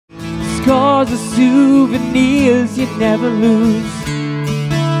Scars are souvenirs you never lose.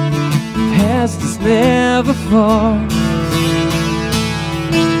 Past is never far.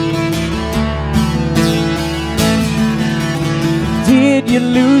 Did you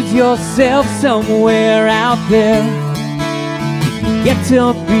lose yourself somewhere out there? Yet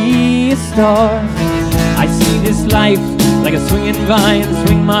to be a star. I see this life like a swinging vine.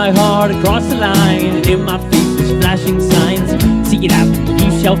 Swing my heart across the line, and in my face is flashing signs. Seek it out,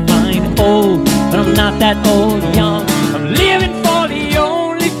 you shall find. Old, but I'm not that old. Young, I'm living for the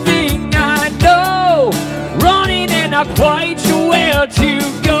only thing I know. Running and not quite sure where to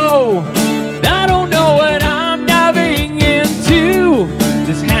go. I don't know what I'm diving into.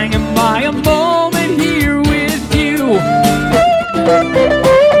 Just hanging by a moment here with you.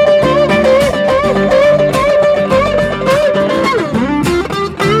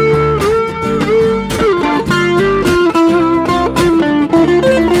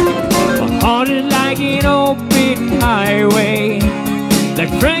 My heart is like an open highway. Like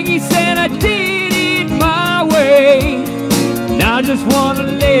Frankie said, I did it my way. Now I just wanna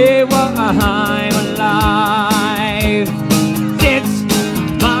live